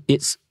in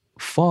its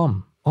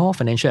form, all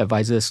financial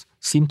advisors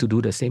seem to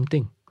do the same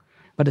thing.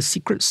 But the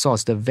secret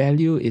sauce, the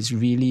value is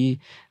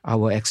really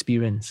our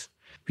experience.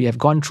 We have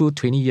gone through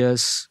 20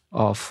 years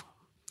of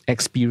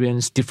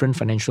experience, different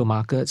financial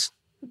markets,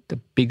 the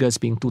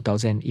biggest being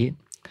 2008.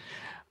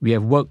 We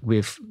have worked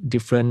with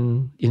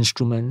different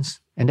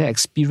instruments, and that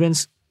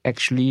experience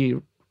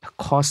actually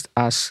caused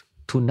us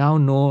to now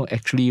know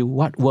actually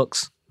what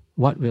works,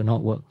 what will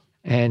not work.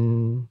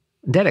 And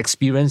that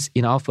experience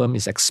in our firm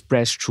is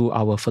expressed through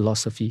our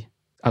philosophy.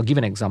 I'll give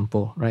an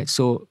example, right?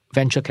 So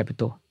venture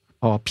capital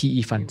or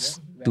PE funds,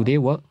 do they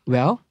work?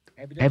 Well,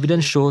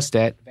 evidence shows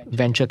that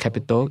venture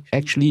capital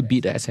actually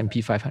beat the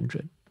S&P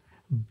 500.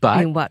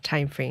 But in what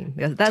time frame?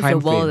 That's the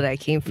world that I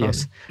came from.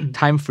 Yes,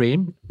 time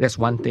frame, that's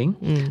one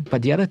thing.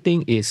 But the other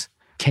thing is,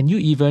 can you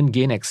even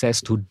gain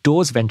access to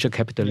those venture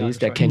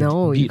capitalists that can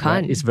No, beat, you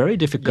can't. Right? It's very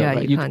difficult, Yeah,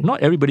 right? you can't.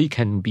 Not everybody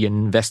can be an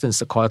investor in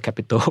Sequoia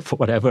Capital for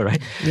whatever,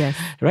 right? Yes.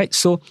 Right?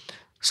 So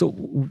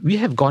we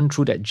have gone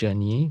through that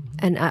journey.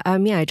 And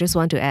I just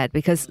want to add,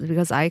 because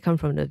I come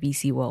from the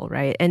VC world,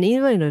 right? And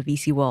even in the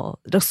VC world,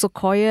 the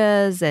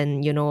Sequoias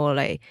and,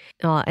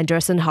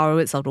 Andreessen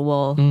Horowitz of the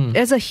world,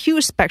 there's a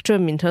huge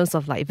spectrum in terms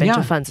of like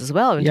venture funds as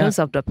well, in terms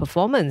of the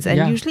performance.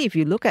 And usually if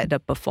you look at the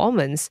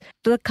performance,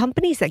 the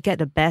companies that get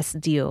the best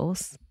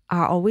deals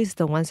are always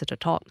the ones at the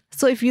top.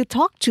 So if you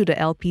talk to the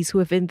LPs who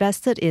have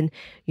invested in,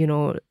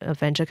 a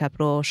venture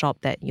capital shop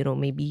that,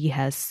 maybe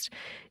has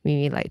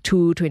like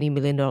 $20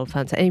 million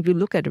funds, and if you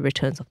look at the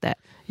returns of that.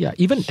 Yeah,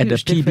 even at the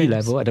huge PB difference.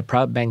 level, at the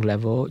private bank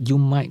level, you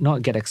might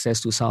not get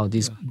access to some of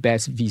these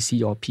best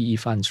VC or PE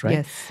funds, right?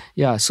 Yes.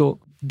 Yeah, so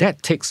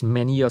that takes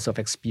many years of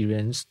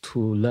experience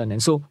to learn.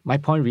 And so my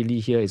point really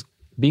here is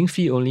being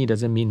fee only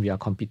doesn't mean we are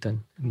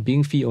competent.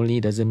 Being fee only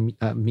doesn't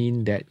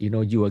mean that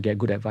you will get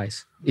good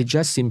advice. It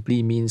just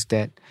simply means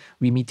that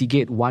we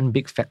mitigate one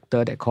big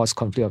factor that causes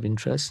conflict of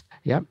interest.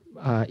 Yeah,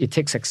 it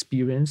takes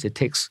experience. It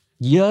takes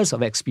years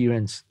of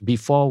experience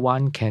before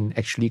one can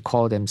actually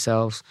call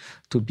themselves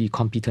to be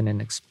competent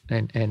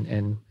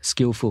and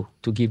skillful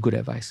to give good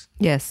advice.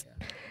 Yes.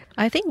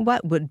 I think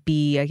what would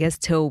be,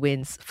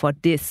 tailwinds for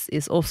this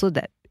is also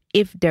that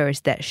if there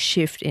is that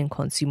shift in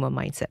consumer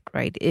mindset,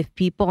 right? If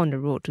people on the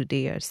road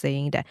today are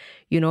saying that,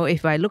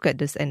 if I look at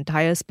this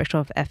entire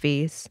spectrum of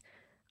FAs,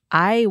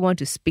 I want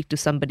to speak to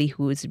somebody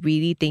who is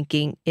really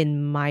thinking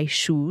in my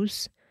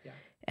shoes. Yeah.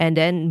 And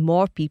then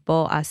more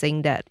people are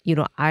saying that,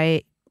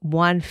 I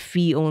want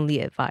fee-only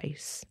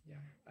advice. Yeah.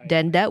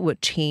 Then that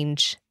would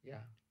change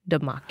the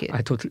market.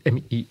 I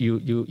mean,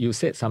 you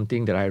said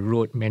something that I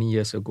wrote many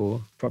years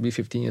ago, probably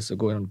 15 years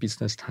ago on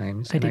Business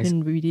Times. I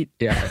didn't read it.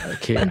 Yeah,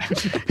 okay.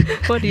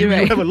 What do you You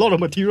write? have a lot of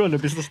material in the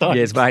Business Times.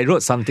 Yes, but I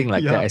wrote something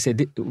like Yeah. that. I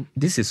said,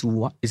 this is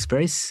one, it's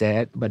very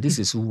sad, but this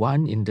is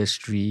one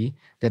industry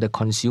that the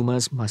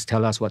consumers must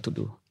tell us what to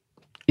do.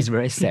 It's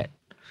very sad.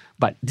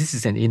 But this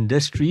is an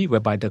industry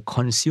whereby the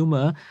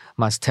consumer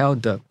must tell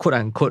the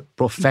quote-unquote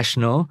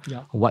professional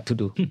Yeah. what to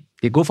do.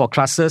 They go for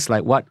classes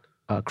like what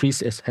Chris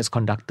has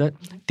conducted.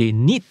 They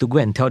need to go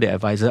and tell their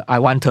advisor, I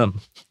want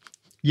term.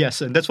 Yes,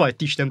 and that's what I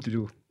teach them to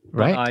do. But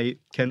Right. I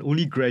can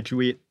only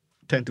graduate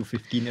 10 to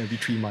 15 every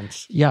 3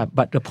 months. Yeah,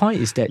 but the point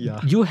is that Yeah.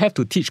 you have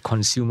to teach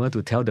consumer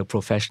to tell the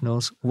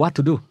professionals what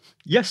to do.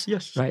 Yes,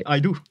 Right. I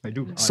do.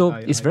 So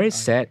it's very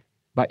sad,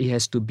 but it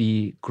has to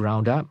be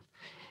ground up.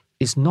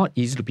 It's not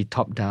easy to be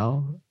top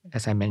down.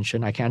 As I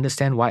mentioned, I can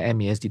understand why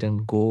MAS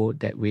didn't go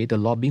that way. The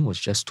lobbying was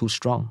just too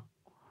strong.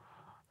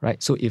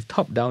 Right? So if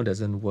top down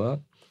doesn't work,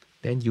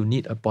 then you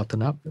need a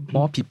bottom up.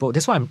 More people.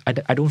 That's why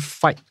I don't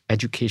fight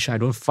education. I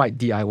don't fight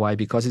DIY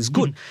because it's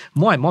good.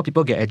 More and more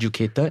people get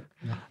educated.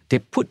 They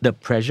put the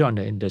pressure on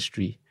the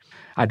industry.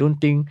 I don't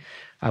think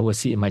I will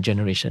see it in my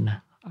generation.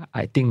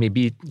 I think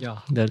maybe Yeah.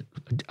 the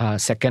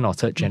second or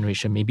third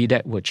generation, maybe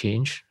that will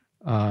change.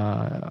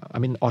 I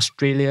mean,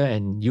 Australia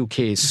and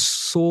UK is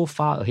so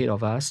far ahead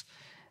of us.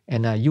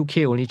 And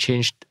UK only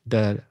changed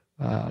the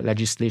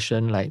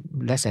legislation like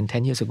less than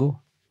 10 years ago.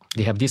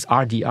 They have this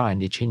RDR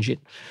and they change it,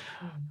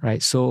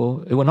 right?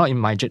 So it will not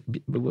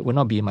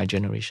be in my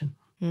generation.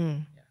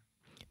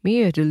 Maybe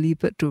you have to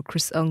leave it to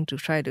Chris Ng to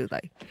try to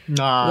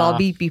Nah,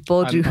 lobby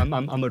people to I'm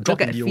a look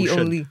drop in at the fee ocean.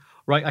 only.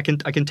 Right?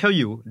 I can tell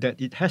you that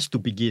it has to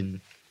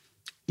begin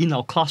in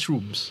our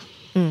classrooms.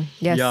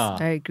 Yes, Yeah.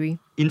 I agree.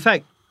 In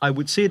fact, I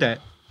would say that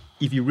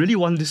if you really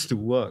want this to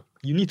work,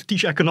 you need to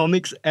teach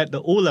economics at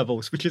the O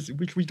levels,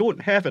 which we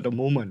don't have at the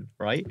moment,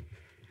 right?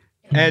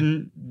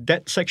 And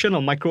that section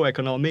of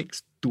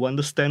microeconomics to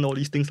understand all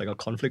these things like a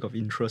conflict of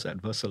interest,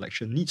 adverse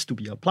selection needs to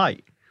be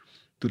applied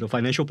to the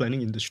financial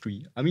planning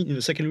industry. I mean, in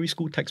the secondary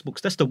school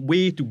textbooks, that's the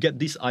way to get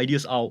these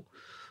ideas out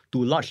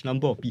to a large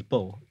number of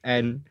people.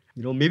 And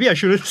maybe I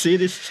shouldn't say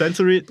this,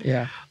 censor it.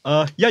 Yeah.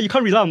 You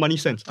can't rely on Money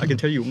Sense. I can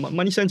tell you,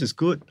 Money Sense is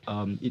good.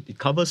 It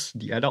covers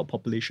the adult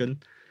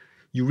population.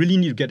 You really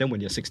need to get them when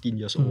they're 16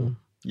 years old.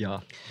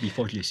 Yeah,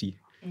 before JC.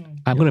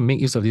 I'm going to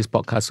make use of this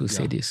podcast to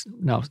say this.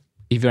 Now,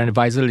 if you're an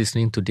advisor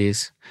listening to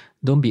this,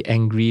 don't be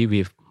angry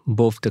with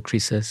both the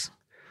Chris's.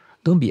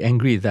 Don't be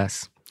angry with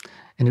us.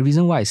 And the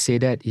reason why I say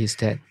that is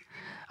that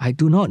I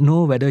do not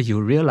know whether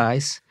you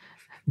realize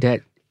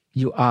that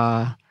you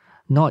are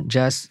not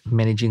just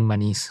managing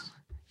monies.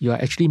 You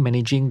are actually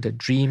managing the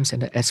dreams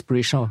and the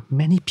aspiration of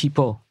many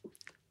people.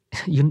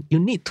 You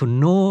need to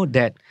know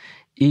that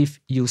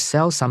if you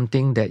sell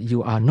something that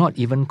you are not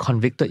even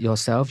convicted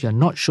yourself, you're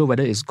not sure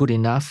whether it's good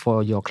enough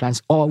for your clients,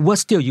 or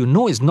worse still, you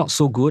know it's not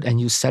so good and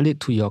you sell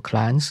it to your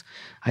clients,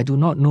 I do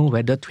not know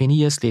whether 20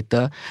 years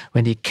later,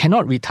 when they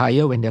cannot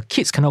retire, when their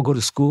kids cannot go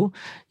to school,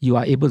 you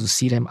are able to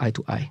see them eye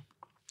to eye.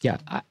 Yeah,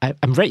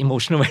 I'm very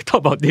emotional when I talk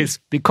about this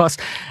because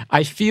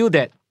I feel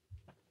that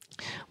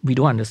we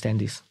don't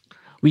understand this.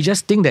 We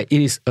just think that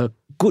it is a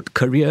good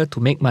career to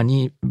make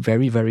money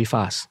very, very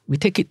fast. We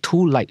take it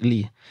too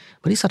lightly.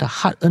 But these are the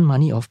hard-earned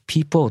money of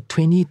people,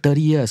 20,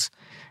 30 years,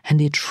 and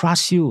they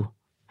trust you.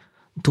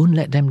 Don't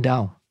let them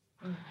down.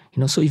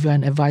 So if you're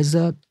an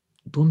advisor,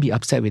 don't be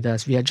upset with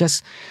us. We are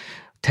just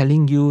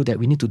telling you that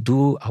we need to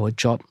do our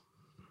job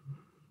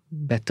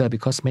better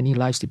because many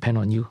lives depend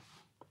on you.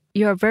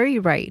 You're very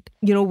right.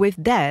 With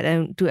that,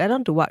 and to add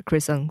on to what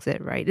Chris Ng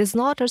said, right, it's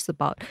not just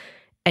about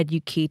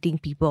educating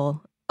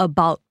people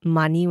about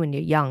money when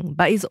you're young,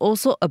 but it's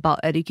also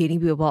about educating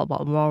people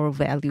about moral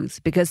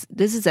values, because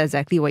this is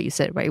exactly what you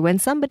said, right? When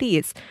somebody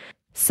is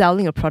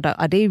selling a product,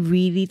 are they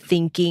really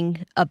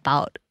thinking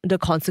about the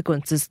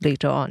consequences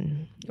later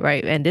on,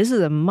 right? And this is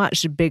a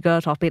much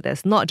bigger topic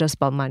that's not just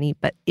about money,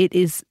 but it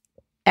is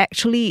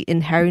actually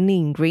inherently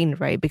ingrained,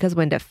 right? Because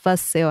when that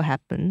first sale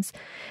happens,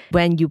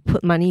 when you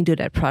put money into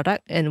that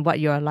product and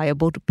what you're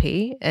liable to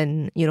pay,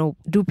 and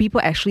do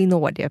people actually know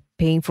what they're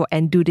paying for,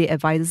 and do the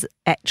advisors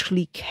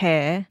actually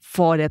care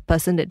for the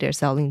person that they're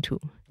selling to?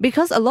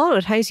 Because a lot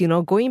of the times,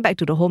 going back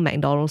to the whole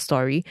McDonald's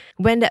story,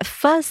 when that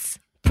first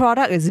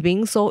product is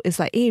being sold, it's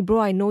like, hey bro,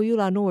 I know you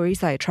lah, no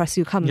worries, I trust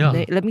you, come,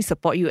 let me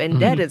support you. And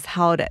that is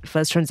how that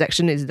first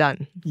transaction is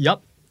done.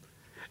 Yep.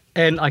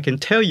 And I can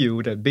tell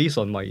you that based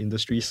on my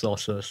industry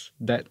sources,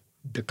 that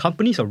the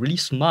companies are really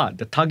smart.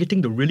 They're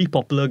targeting the really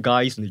popular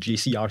guys in the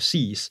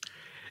JCRCs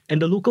and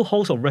the local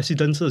halls of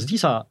residences.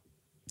 These are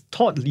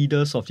thought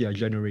leaders of their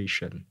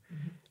generation.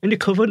 And they're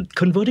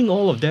converting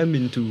all of them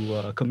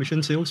into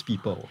commission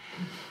salespeople.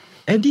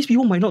 And these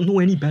people might not know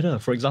any better.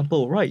 For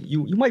example, right,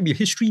 you might be a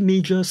history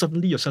major,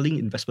 suddenly you're selling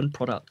investment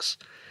products,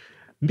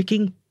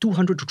 making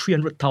 200 to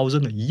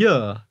 300,000 a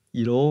year,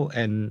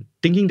 and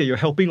thinking that you're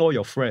helping all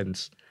your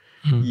friends.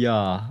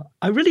 Yeah,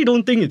 I really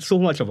don't think it's so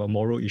much of a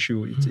moral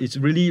issue. It's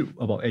really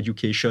about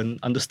education,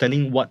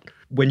 understanding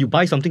when you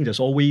buy something, there's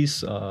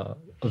always a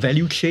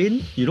value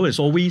chain. There's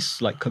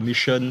always like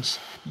commissions.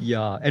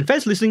 Yeah, and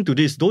fans listening to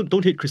this,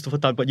 don't hate Christopher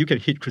Tan, but you can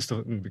hate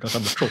Christopher Ng because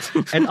I'm a troll.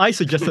 And I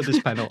suggested this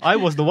panel. I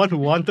was the one who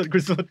wanted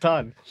Christopher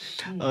Tan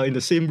in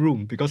the same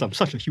room because I'm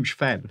such a huge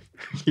fan.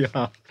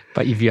 Yeah.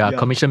 But if you are a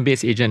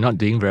commission-based agent not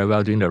doing very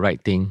well, doing the right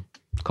thing,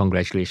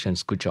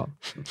 congratulations, good job.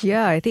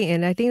 Yeah, I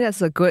think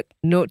that's a good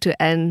note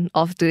to end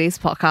off today's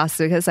podcast,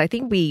 because I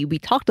think we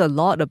talked a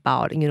lot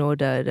about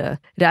the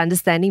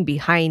understanding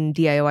behind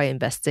DIY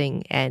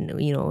investing and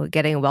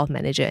getting a wealth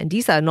manager, and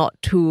these are not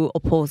two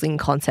opposing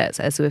concepts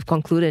as we've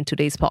concluded in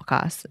today's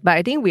podcast. But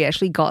I think we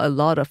actually got a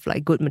lot of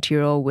good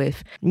material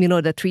with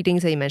the three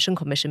things that you mentioned: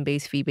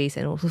 commission-based, fee-based,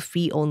 and also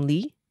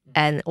fee-only,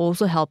 and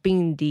also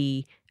helping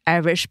the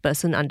average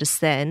person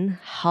understand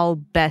how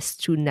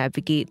best to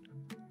navigate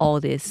all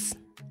this.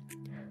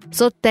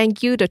 So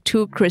thank you, the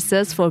two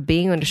Chris's, for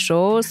being on the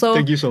show. So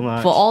thank you so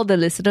much. For all the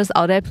listeners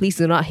out there, please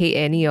do not hate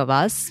any of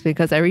us,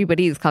 because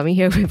everybody is coming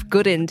here with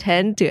good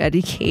intent to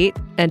educate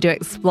and to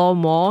explore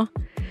more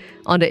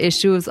on the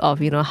issues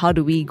of, how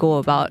do we go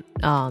about,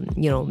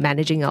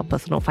 managing our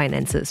personal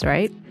finances,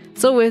 right?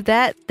 So with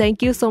that,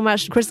 thank you so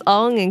much, Chris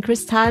Ong and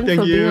Chris Tan,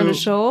 for being on the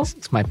show.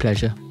 It's my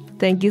pleasure.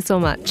 Thank you so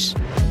much.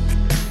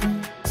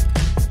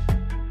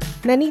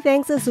 Many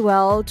thanks as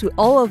well to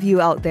all of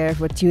you out there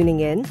for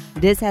tuning in.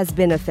 This has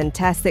been a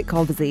fantastic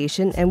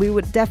conversation, and we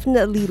would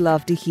definitely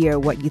love to hear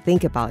what you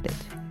think about it.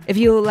 If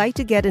you would like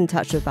to get in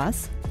touch with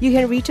us, you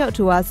can reach out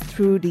to us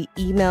through the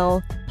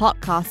email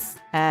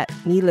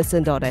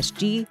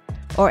podcasts@melisten.sg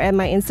or at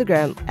my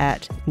Instagram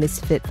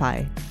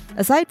 @MisfitPie.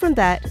 Aside from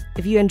that,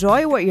 if you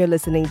enjoy what you're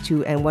listening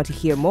to and want to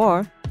hear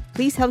more,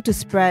 please help to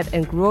spread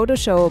and grow the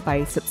show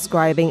by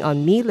subscribing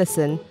on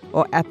MeListen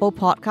or Apple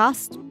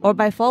Podcasts, or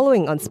by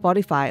following on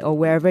Spotify or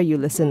wherever you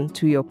listen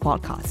to your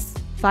podcasts.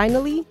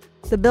 Finally,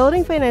 the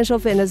Building Financial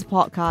Fitness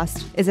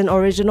podcast is an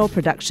original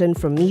production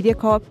from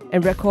MediaCorp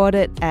and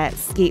recorded at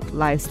Scape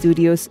Live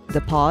Studios,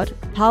 The Pod,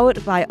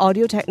 powered by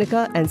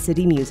Audio-Technica and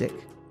City Music.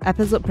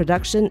 Episode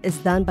production is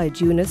done by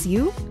Jonas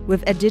Yu,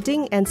 with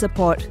editing and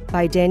support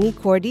by Danny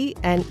Cordy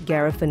and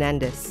Gareth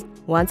Fernandez.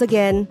 Once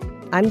again,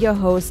 I'm your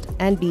host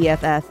and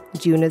BFF,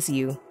 Jonas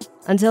Yu.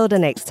 Until the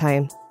next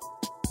time.